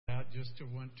just to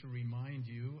want to remind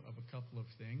you of a couple of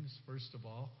things. First of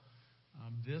all,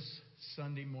 this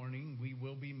Sunday morning we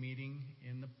will be meeting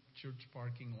in the church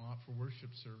parking lot for worship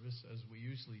service as we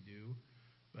usually do,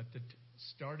 but the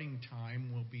starting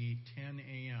time will be 10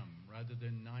 a.m. rather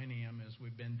than 9 a.m. as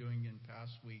we've been doing in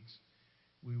past weeks.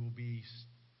 We will be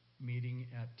meeting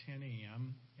at 10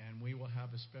 a.m. and we will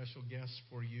have a special guest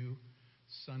for you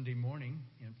Sunday morning.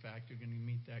 In fact, you're going to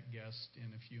meet that guest in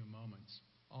a few moments.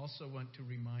 Also want to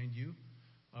remind you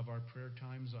of our prayer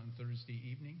times on Thursday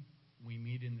evening. We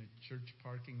meet in the church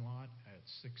parking lot at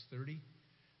 6:30.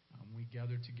 We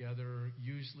gather together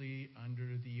usually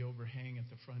under the overhang at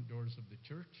the front doors of the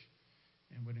church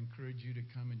and would encourage you to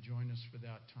come and join us for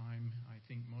that time. I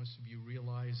think most of you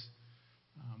realize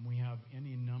we have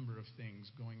any number of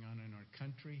things going on in our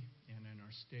country and in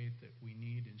our state that we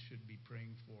need and should be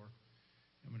praying for,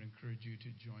 and would encourage you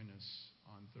to join us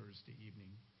on Thursday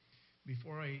evening.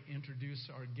 Before I introduce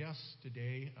our guests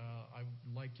today, I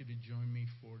would like you to join me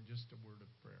for just a word of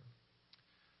prayer.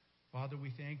 Father, we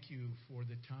thank you for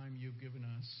the time you've given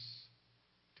us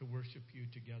to worship you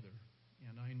together.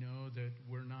 And I know that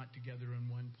we're not together in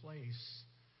one place,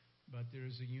 but there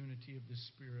is a unity of the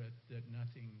Spirit that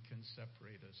nothing can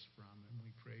separate us from, and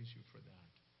we praise you for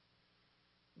that.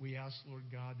 We ask, Lord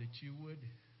God, that you would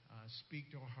speak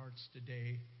to our hearts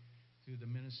today through the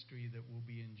ministry that we'll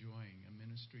be enjoying, a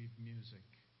ministry of music.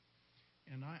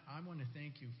 And I want to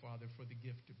thank you, Father, for the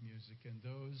gift of music and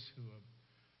those who have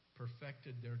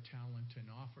perfected their talent and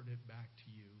offered it back to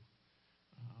you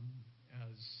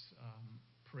as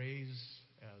praise,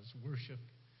 as worship,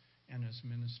 and as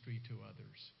ministry to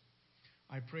others.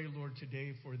 I pray, Lord,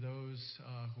 today for those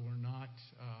who are not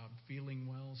feeling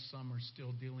well. Some are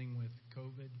still dealing with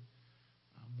COVID.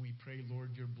 We pray,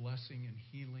 Lord, your blessing and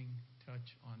healing touch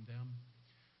on them.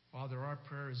 Father, our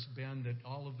prayer has been that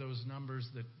all of those numbers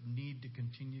that need to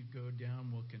continue to go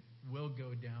down will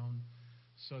go down,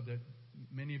 so that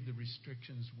many of the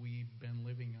restrictions we've been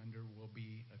living under will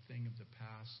be a thing of the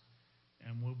past,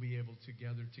 and we'll be able to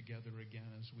gather together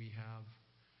again as we have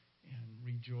and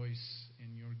rejoice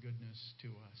in your goodness to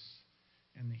us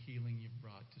and the healing you've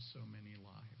brought to so many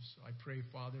lives. I pray,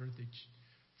 Father, that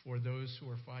for those who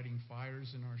are fighting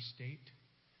fires in our state,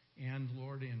 and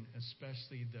Lord, in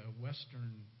especially the west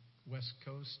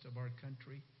coast of our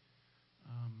country,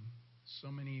 so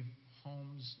many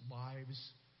homes,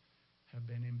 lives have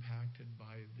been impacted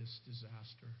by this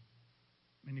disaster.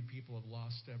 Many people have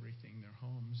lost everything, their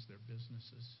homes, their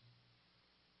businesses.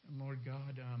 And Lord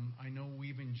God, I know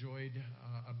we've enjoyed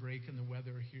a break in the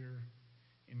weather here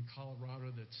in Colorado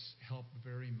that's helped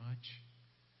very much.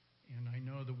 And I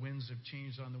know the winds have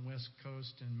changed on the West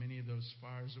Coast, and many of those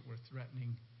fires that were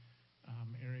threatening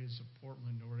areas of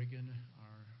Portland, Oregon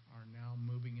are now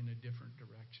moving in a different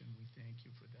direction. We thank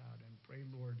you for that and pray,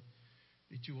 Lord,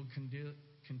 that you will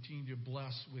continue to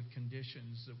bless with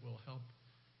conditions that will help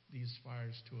these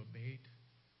fires to abate.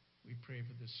 We pray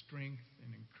for the strength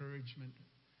and encouragement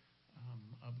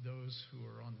of those who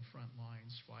are on the front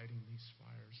lines fighting these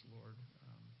fires, Lord.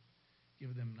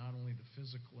 Give them not only the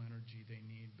physical energy they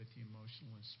need, but the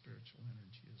emotional and spiritual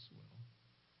energy as well.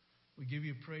 We give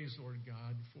you praise, Lord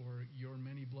God, for your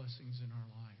many blessings in our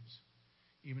lives.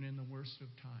 Even in the worst of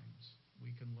times,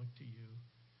 we can look to you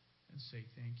and say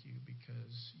thank you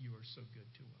because you are so good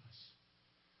to us.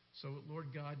 So, Lord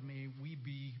God, may we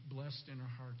be blessed in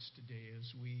our hearts today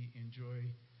as we enjoy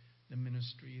the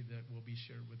ministry that will be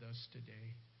shared with us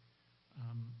today.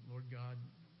 Lord God,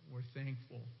 we're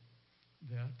thankful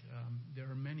that there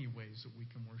are many ways that we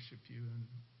can worship you, and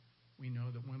we know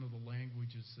that one of the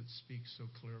languages that speaks so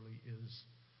clearly is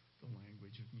the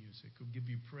language of music. We'll give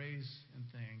you praise and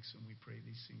thanks, and we pray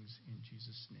these things in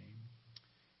Jesus' name.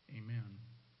 Amen.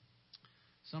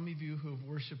 Some of you who have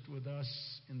worshiped with us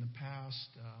in the past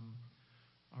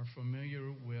are familiar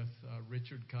with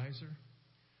Richard Kiser.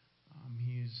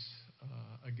 He's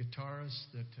a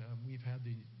guitarist that we've had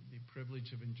the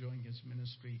privilege of enjoying his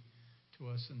ministry to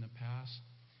us in the past.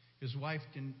 His wife,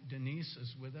 Denise,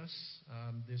 is with us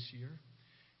this year,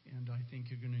 and I think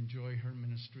you're going to enjoy her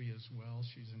ministry as well.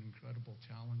 She's an incredible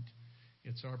talent.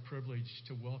 It's our privilege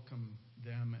to welcome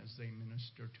them as they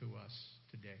minister to us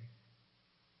today.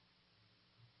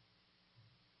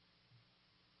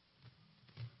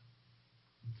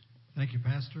 Thank you,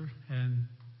 Pastor, and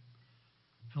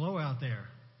hello out there.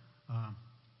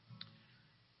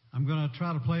 I'm going to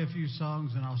try to play a few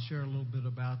songs, and I'll share a little bit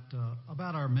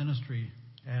about our ministry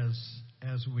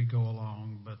as we go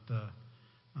along. But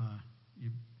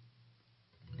you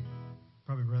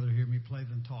probably rather hear me play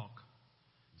than talk.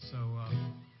 So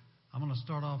I'm going to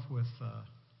start off with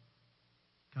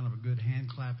kind of a good hand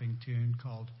clapping tune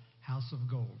called "House of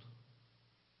Gold."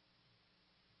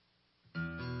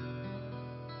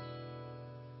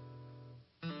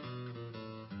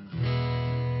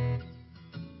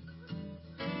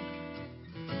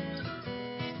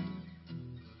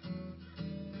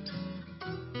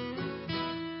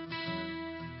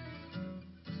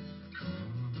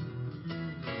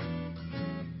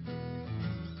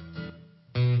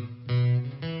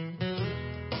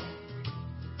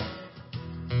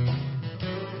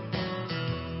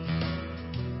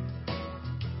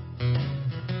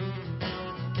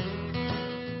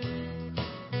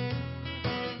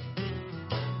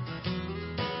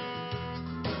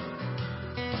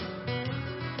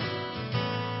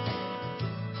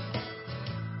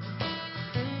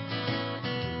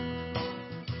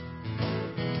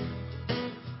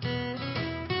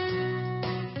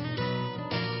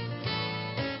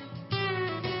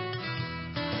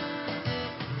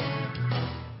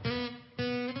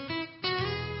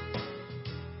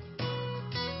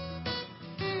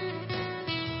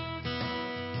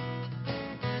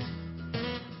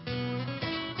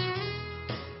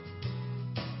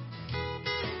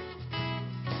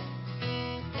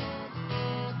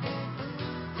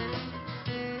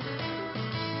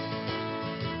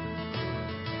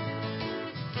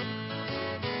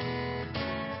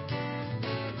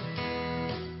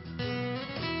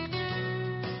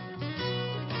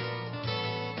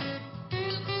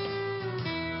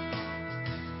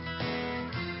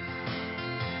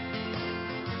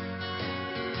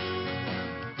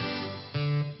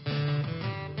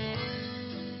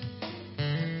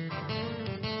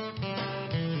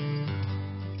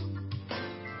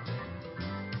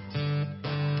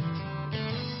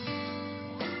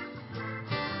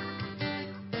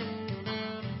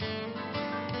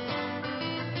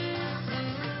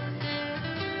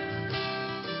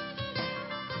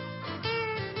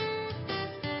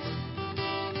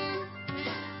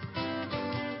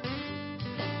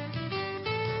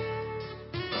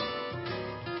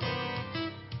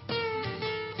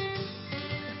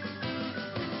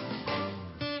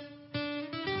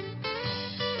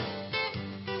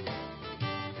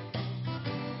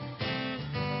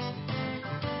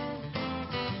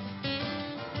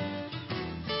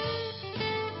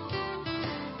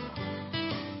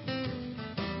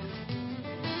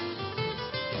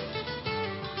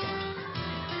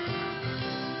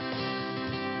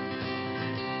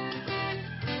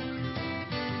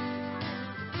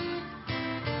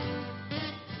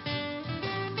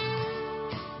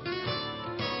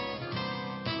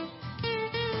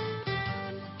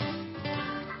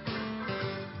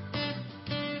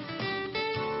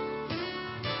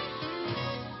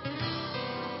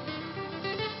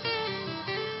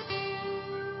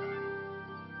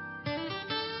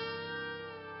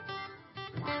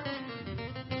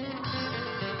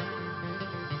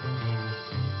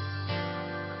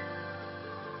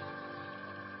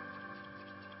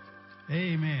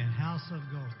 Amen. House of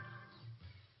Gold.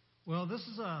 Well, this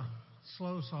is a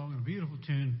slow song and a beautiful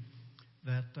tune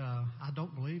that I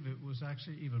don't believe it was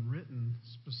actually even written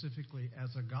specifically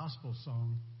as a gospel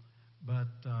song, but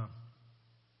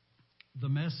the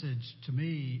message to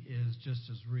me is just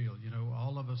as real. You know,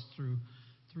 all of us through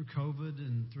COVID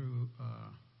and through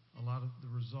a lot of the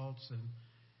results and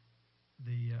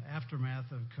the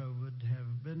aftermath of COVID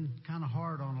have been kind of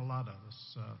hard on a lot of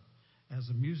us. As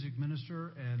a music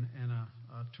minister and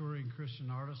a touring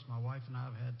Christian artist, my wife and I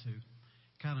have had to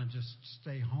kind of just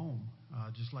stay home,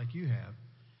 just like you have.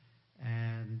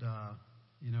 And,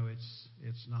 you know,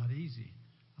 it's not easy.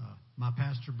 My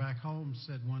pastor back home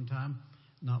said one time,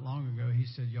 not long ago, he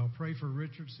said, y'all pray for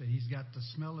Richard. Said he's got the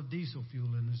smell of diesel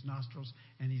fuel in his nostrils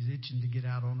and he's itching to get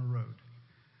out on the road.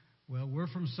 Well, we're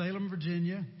from Salem,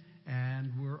 Virginia.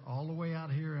 And we're all the way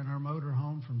out here in our motor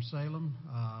home from Salem,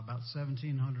 about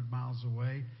 1,700 miles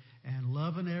away, and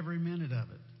loving every minute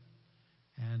of it.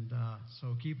 And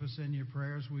so keep us in your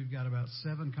prayers. We've got about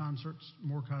 7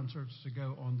 more concerts to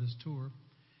go on this tour.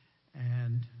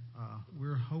 And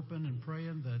we're hoping and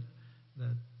praying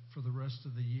that for the rest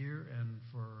of the year and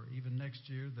for even next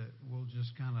year that we'll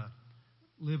just kind of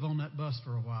live on that bus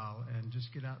for a while and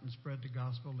just get out and spread the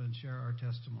gospel and share our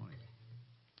testimony.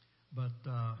 But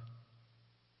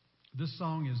this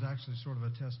song is actually sort of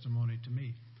a testimony to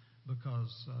me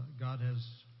because God has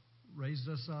raised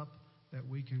us up that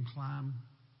we can climb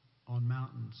on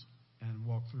mountains and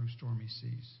walk through stormy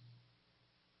seas.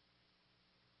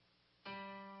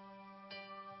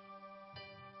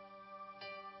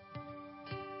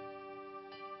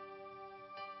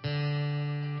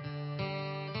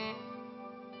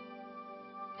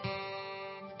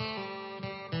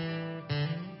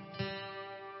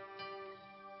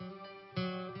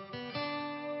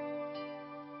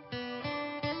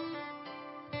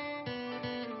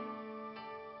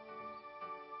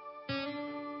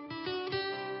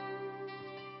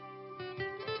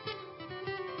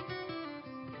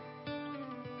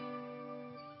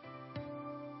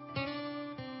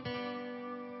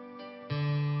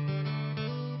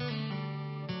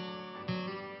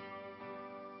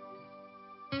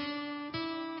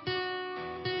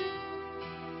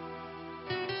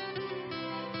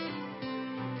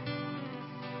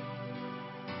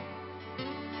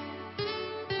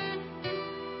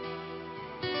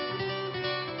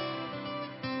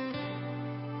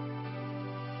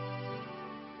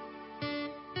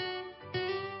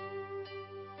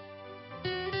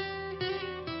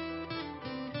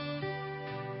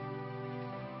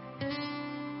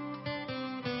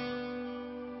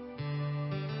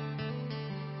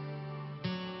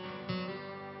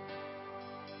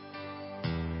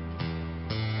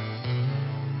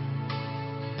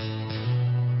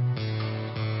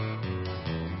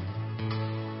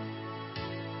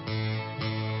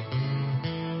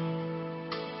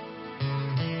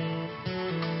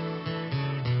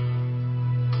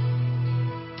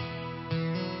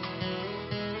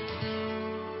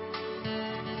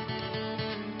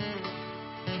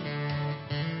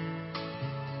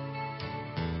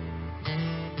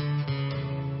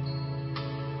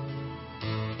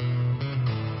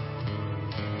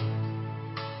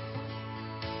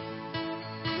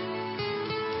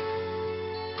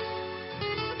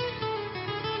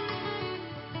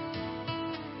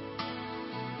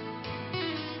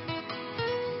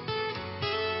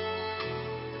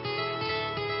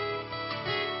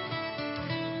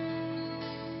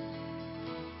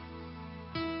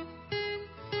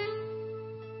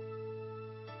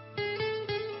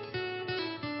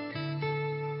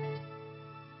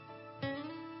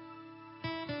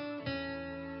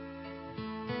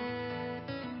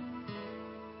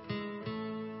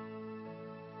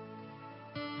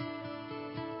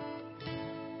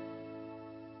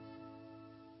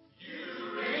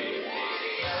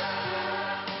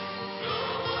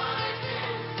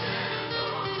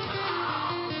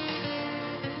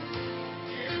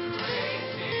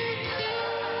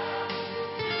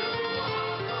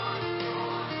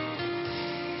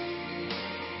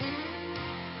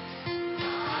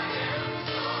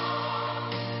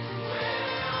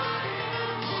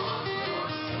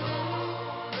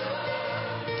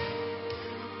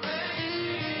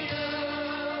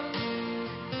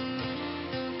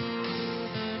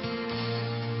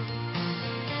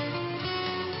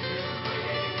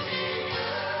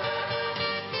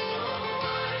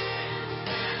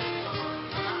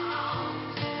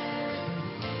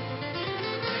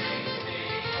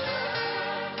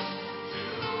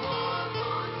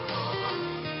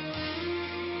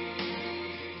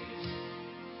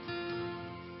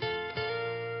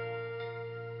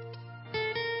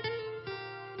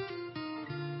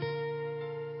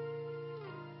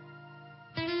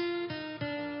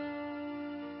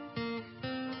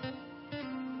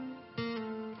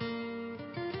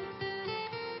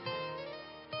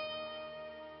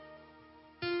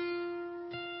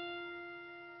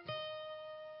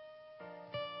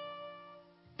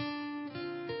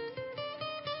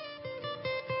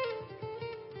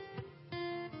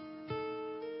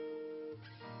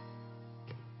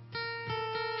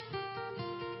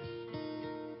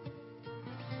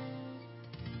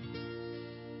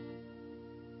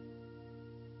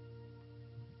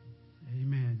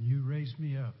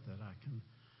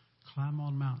 climb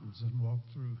on mountains and walk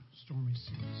through stormy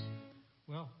seas.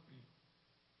 Well,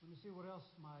 let me see what else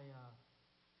my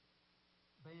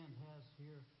band has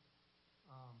here.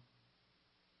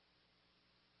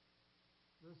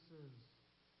 This is,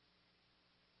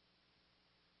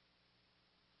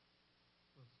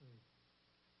 let's see.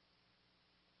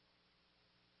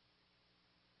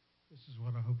 This is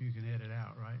what I hope you can edit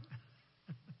out, right?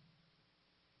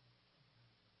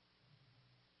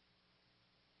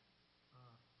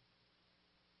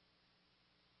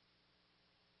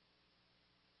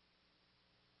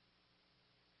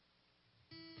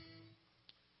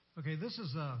 Okay, this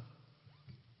is a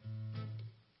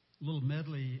little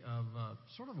medley of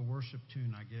sort of a worship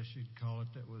tune, I guess you'd call it,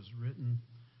 that was written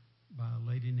by a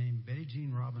lady named Betty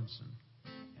Jean Robinson.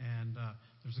 And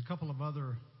there's a couple of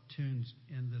other tunes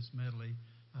in this medley.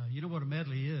 You know what a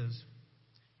medley is?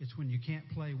 It's when you can't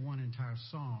play one entire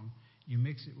song, you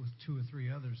mix it with two or three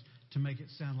others to make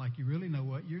it sound like you really know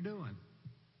what you're doing.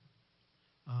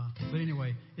 But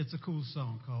anyway, it's a cool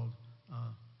song called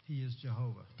He is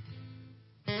Jehovah.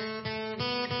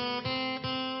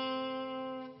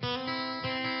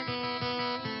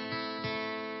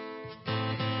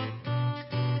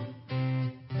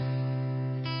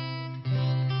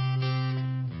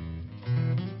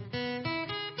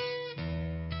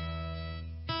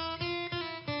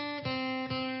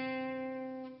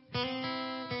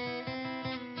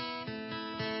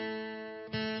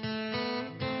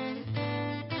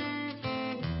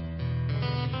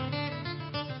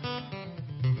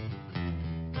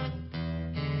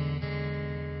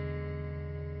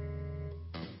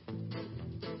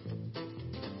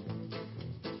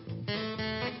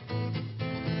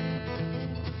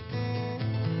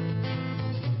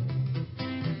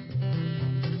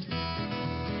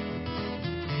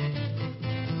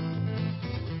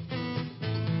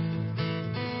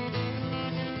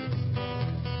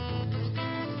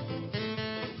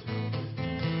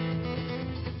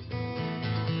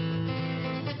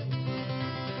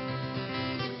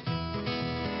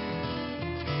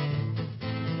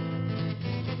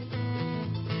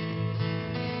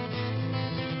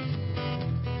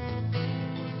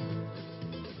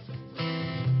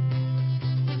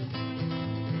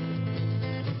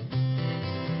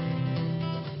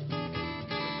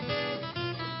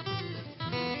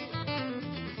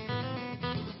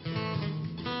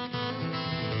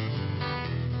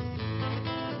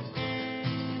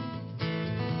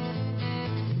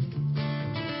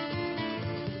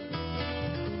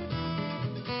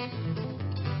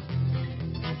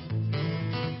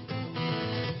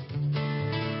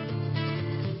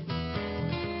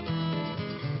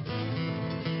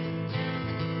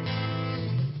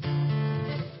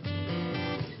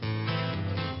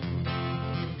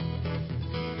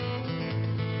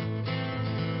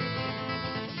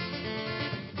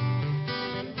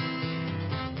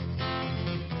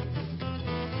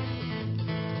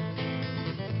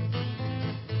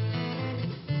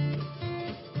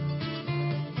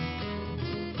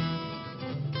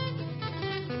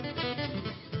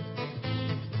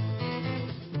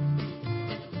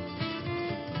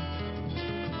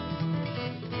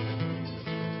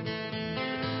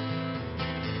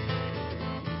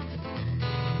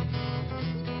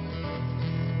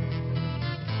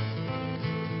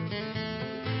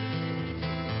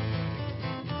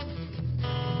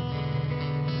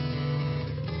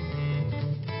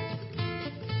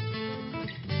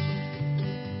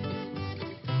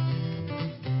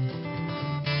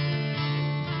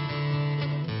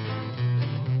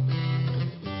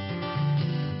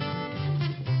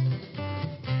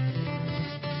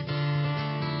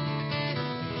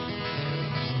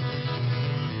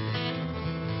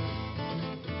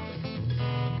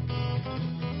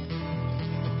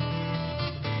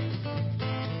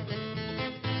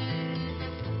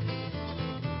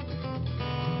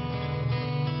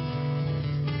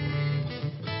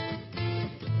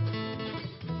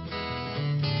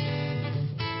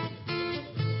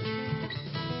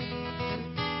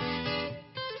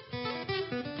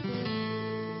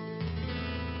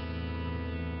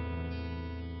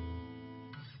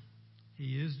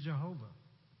 Jehovah.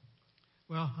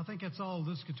 Well, I think that's all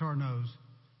this guitar knows.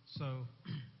 So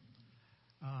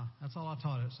that's all I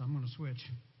taught it, so I'm going to switch.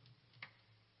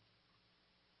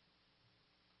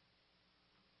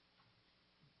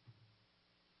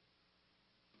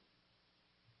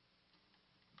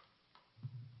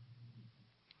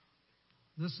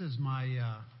 This is my,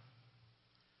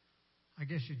 I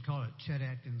guess you'd call it Chet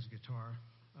Atkins guitar.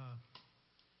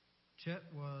 Chet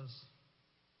was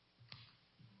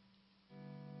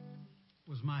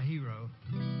my hero.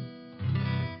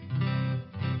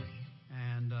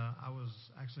 And I was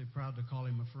actually proud to call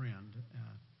him a friend.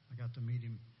 I got to meet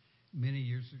him many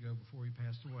years ago before he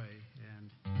passed away,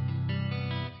 and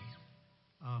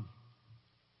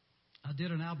I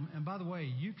did an album. And by the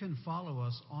way, you can follow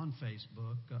us on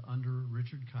Facebook under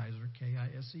Richard Kiser,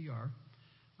 Kiser.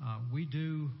 We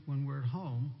do when we're at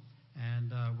home,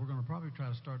 and we're going to probably try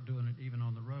to start doing it even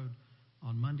on the road.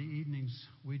 On Monday evenings,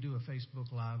 we do a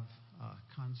Facebook Live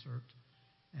concert,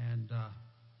 and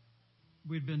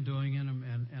we've been doing it,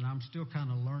 and I'm still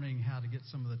kind of learning how to get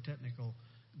some of the technical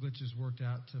glitches worked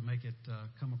out to make it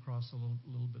come across a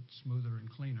little bit smoother and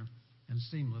cleaner and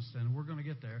seamless, and we're going to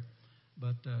get there.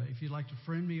 But if you'd like to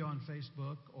friend me on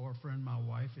Facebook or friend my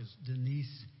wife, it's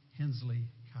Denise Hensley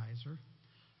Kiser.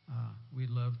 We'd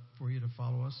love for you to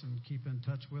follow us and keep in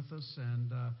touch with us,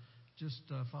 and just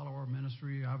follow our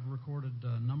ministry. I've recorded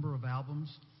a number of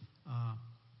albums. I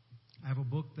have a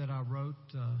book that I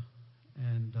wrote,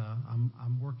 and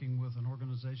I'm working with an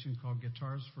organization called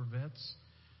Guitars for Vets,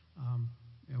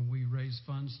 and we raise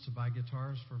funds to buy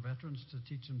guitars for veterans to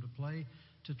teach them to play,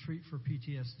 to treat for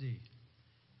PTSD.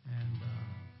 And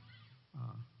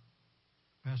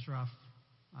Pastor, I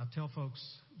tell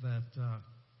folks that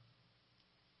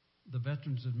the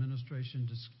Veterans Administration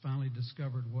finally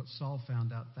discovered what Saul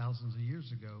found out thousands of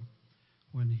years ago,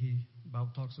 when the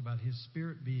Bible talks about his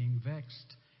spirit being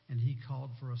vexed, and he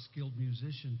called for a skilled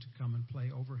musician to come and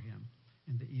play over him,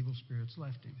 and the evil spirits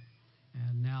left him.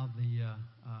 And now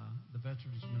the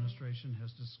Veterans Administration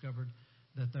has discovered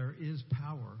that there is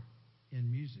power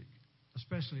in music,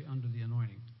 especially under the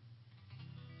anointing.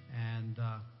 And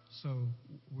so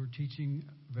we're teaching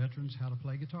veterans how to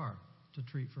play guitar to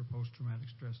treat for post-traumatic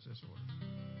stress disorder.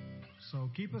 So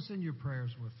keep us in your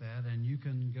prayers with that, and you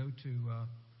can go to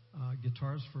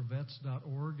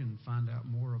guitarsforvets.org and find out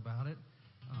more about it,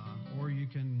 or you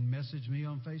can message me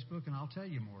on Facebook, and I'll tell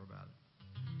you more about it.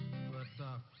 But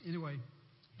anyway,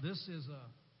 this is a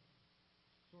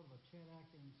sort of a Chet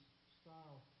Atkins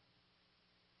style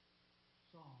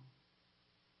song.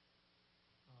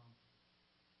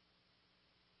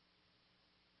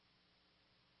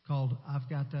 Called I've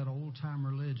Got That Old Time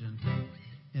Religion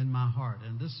in My Heart.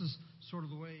 And this is sort of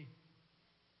the way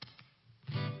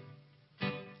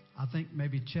I think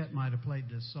maybe Chet might have played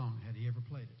this song, had he ever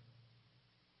played it.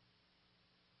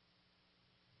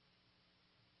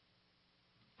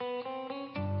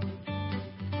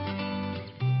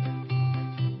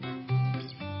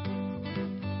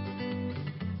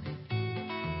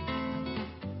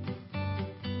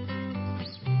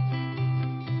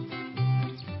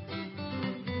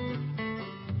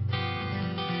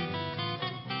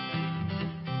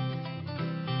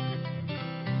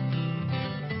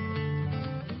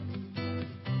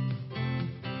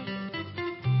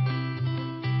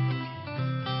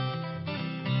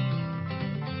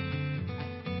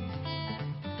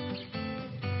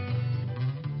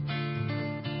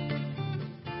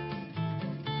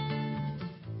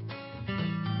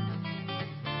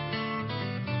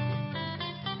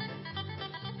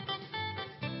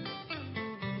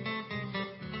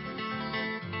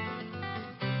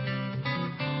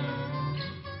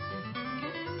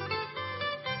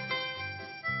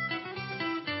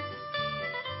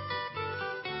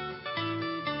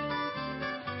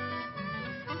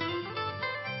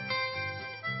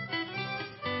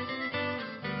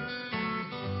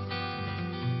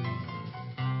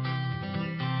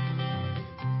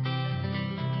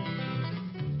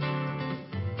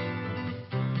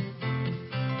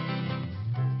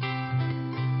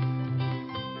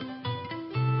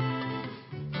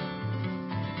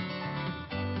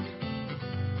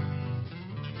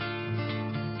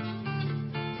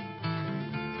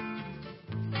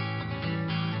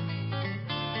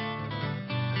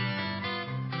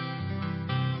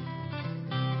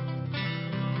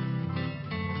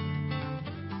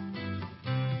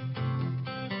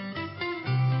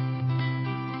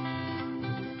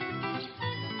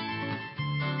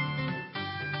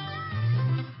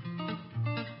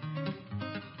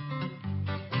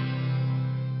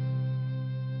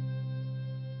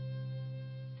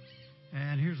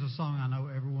 A song I know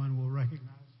everyone will recognize.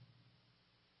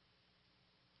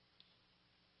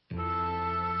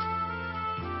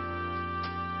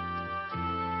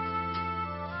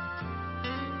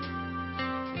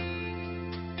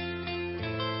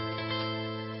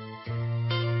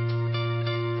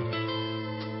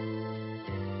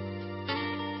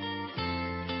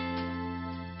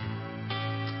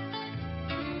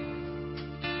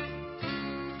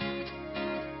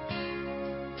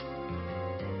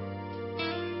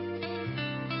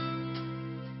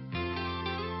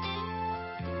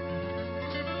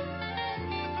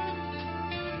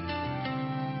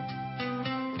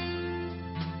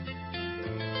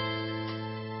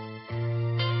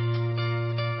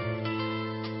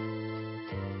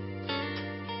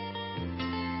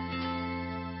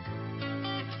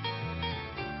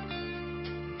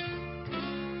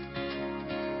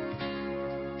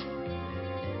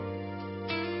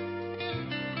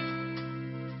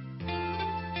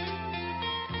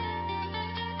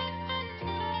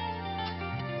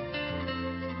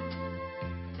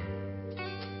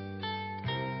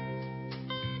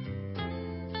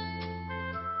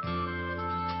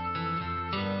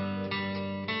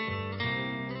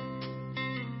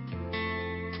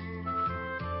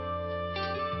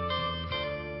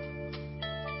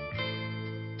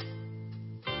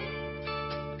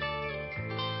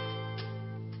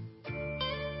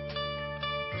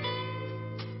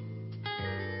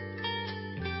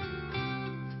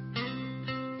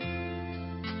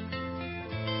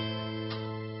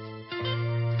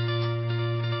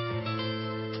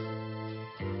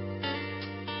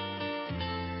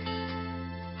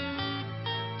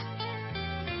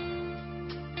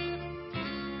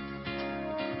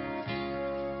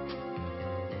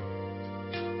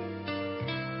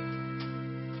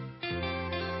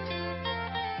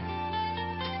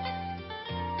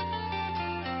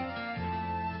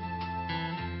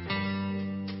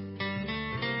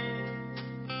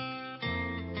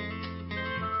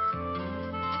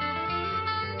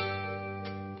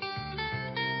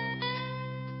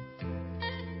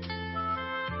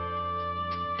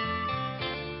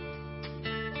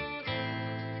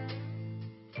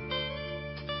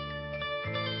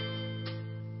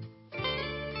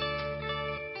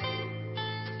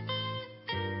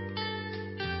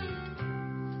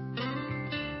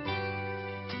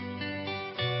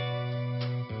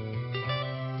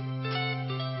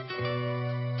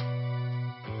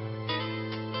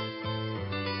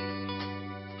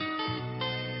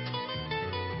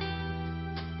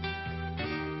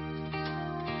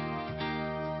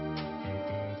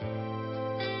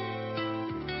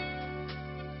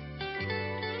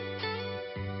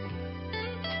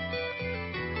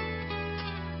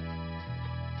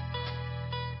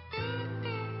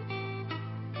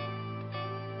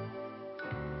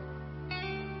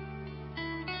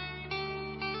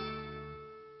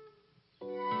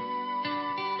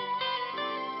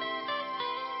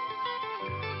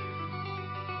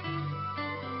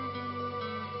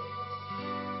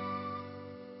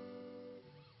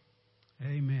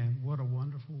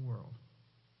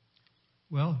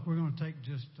 Well, we're going to take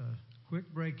just a quick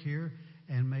break here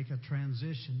and make a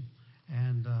transition.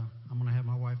 And I'm going to have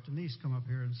my wife Denise come up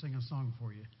here and sing a song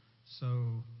for you.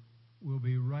 So we'll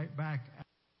be right back.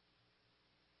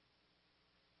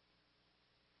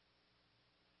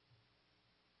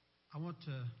 I want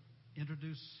to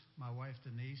introduce my wife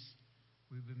Denise.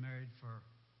 We've been married for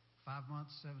 5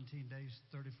 months, 17 days,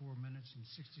 34 minutes, and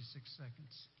 66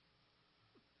 seconds.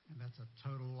 And that's a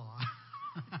total lie.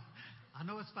 I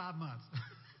know it's 5 months.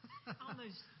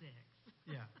 Almost 6.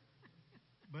 Yeah.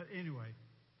 But anyway,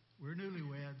 we're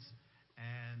newlyweds,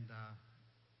 and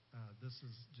this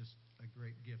is just a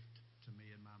great gift to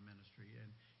me in my ministry. And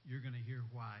you're going to hear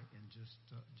why in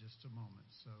just a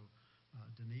moment. So,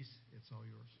 Denise, it's all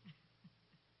yours.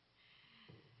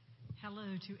 Hello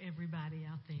to everybody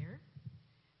out there.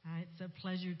 It's a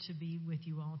pleasure to be with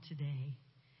you all today.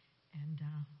 And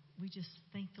we just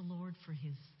thank the Lord for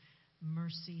His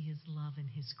mercy, His love, and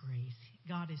His grace.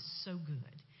 God is so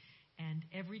good. And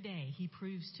every day He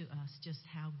proves to us just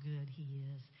how good He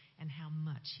is and how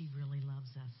much He really loves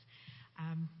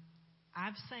us.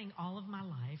 I've sang all of my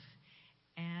life.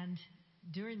 And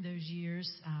during those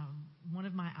years, one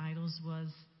of my idols was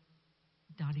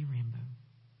Dottie Rambo.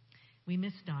 We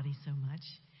miss Dottie so much.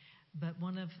 But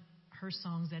one of her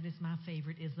songs that is my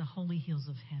favorite is The Holy Hills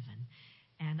of Heaven.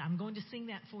 And I'm going to sing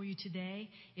that for you today.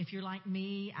 If you're like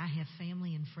me, I have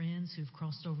family and friends who've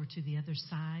crossed over to the other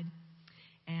side.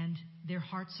 And their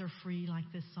hearts are free,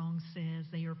 like this song says.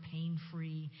 They are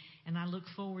pain-free. And I look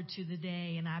forward to the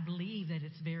day, and I believe that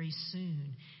it's very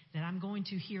soon, that I'm going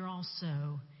to hear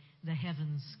also the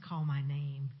heavens call my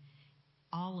name.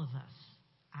 All of us.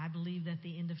 I believe that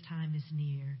the end of time is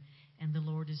near, and the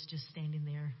Lord is just standing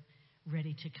there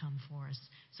ready to come for us.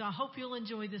 So I hope you'll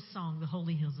enjoy this song, The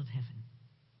Holy Hills of Heaven.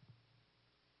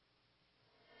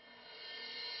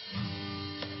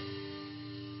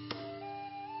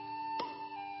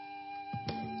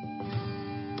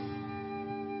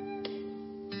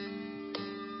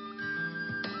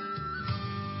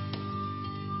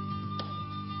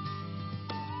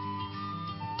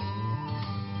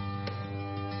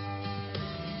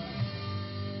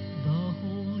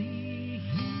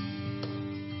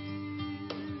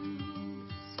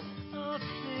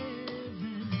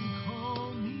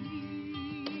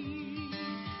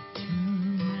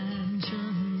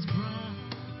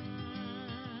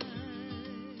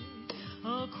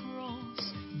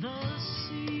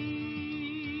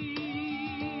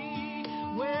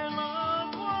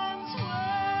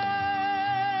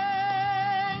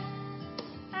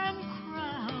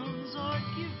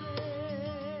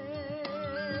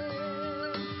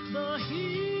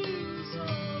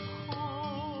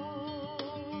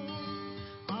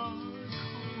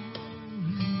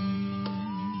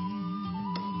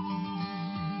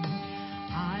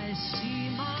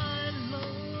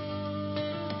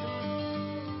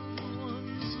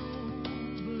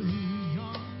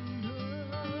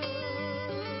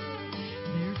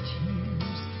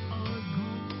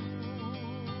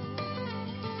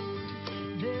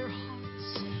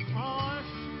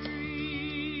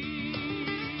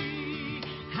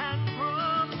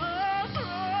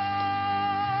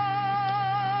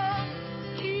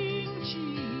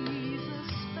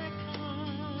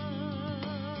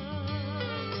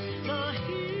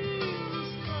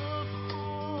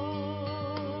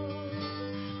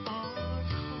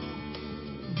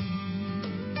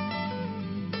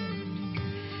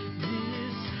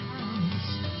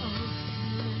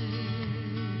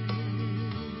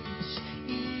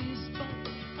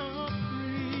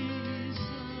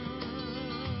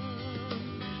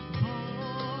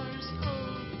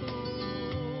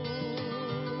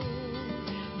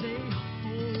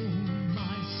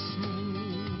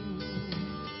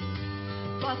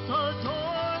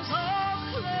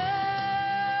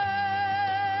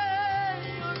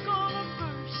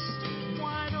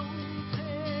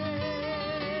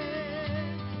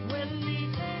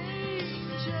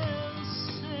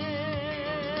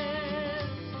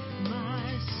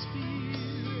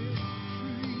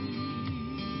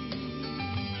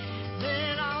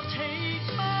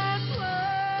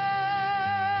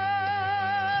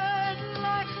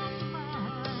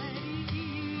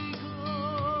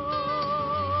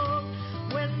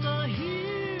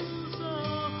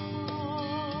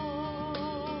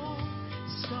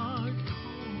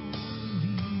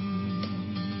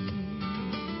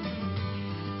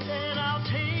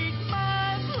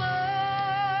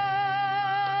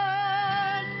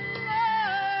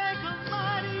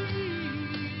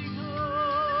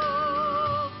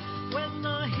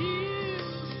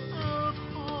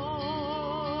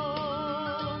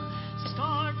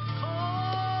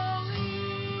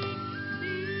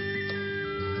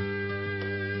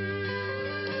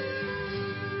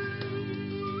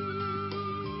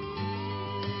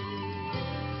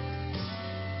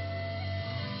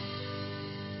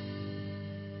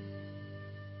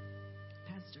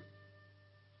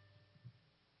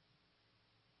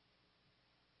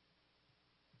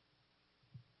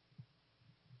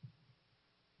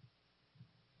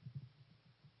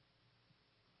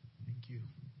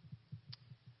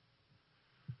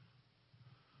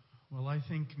 Well, I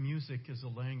think music is a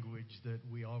language that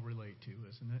we all relate to,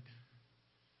 isn't it?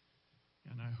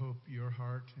 And I hope your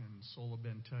heart and soul have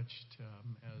been touched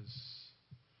as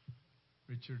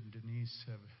Richard and Denise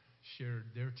have shared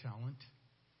their talent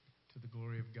to the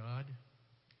glory of God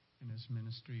and His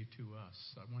ministry to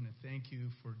us. I want to thank you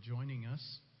for joining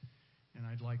us, and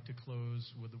I'd like to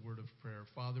close with a word of prayer.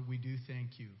 Father, we do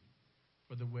thank you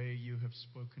for the way you have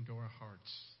spoken to our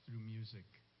hearts through music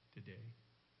today.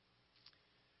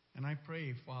 And I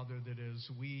pray, Father, that as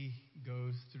we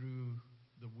go through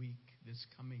the week, this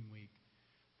coming week,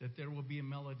 that there will be a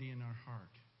melody in our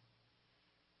heart,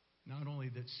 not only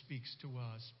that speaks to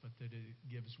us, but that it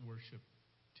gives worship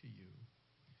to you.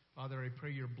 Father, I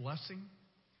pray your blessing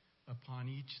upon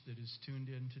each that is tuned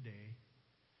in today.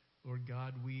 Lord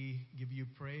God, we give you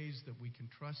praise that we can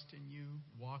trust in you,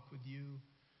 walk with you,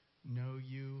 know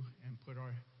you, and put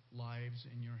our lives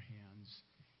in your hands,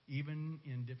 even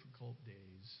in difficult days.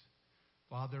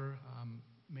 Father,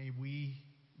 may we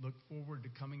look forward to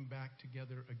coming back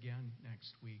together again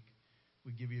next week.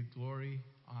 We give you glory,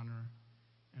 honor,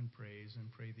 and praise, and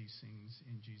pray these things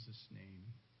in Jesus' name.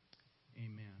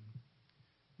 Amen.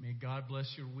 May God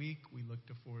bless your week. We look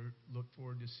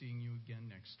forward to seeing you again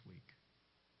next week.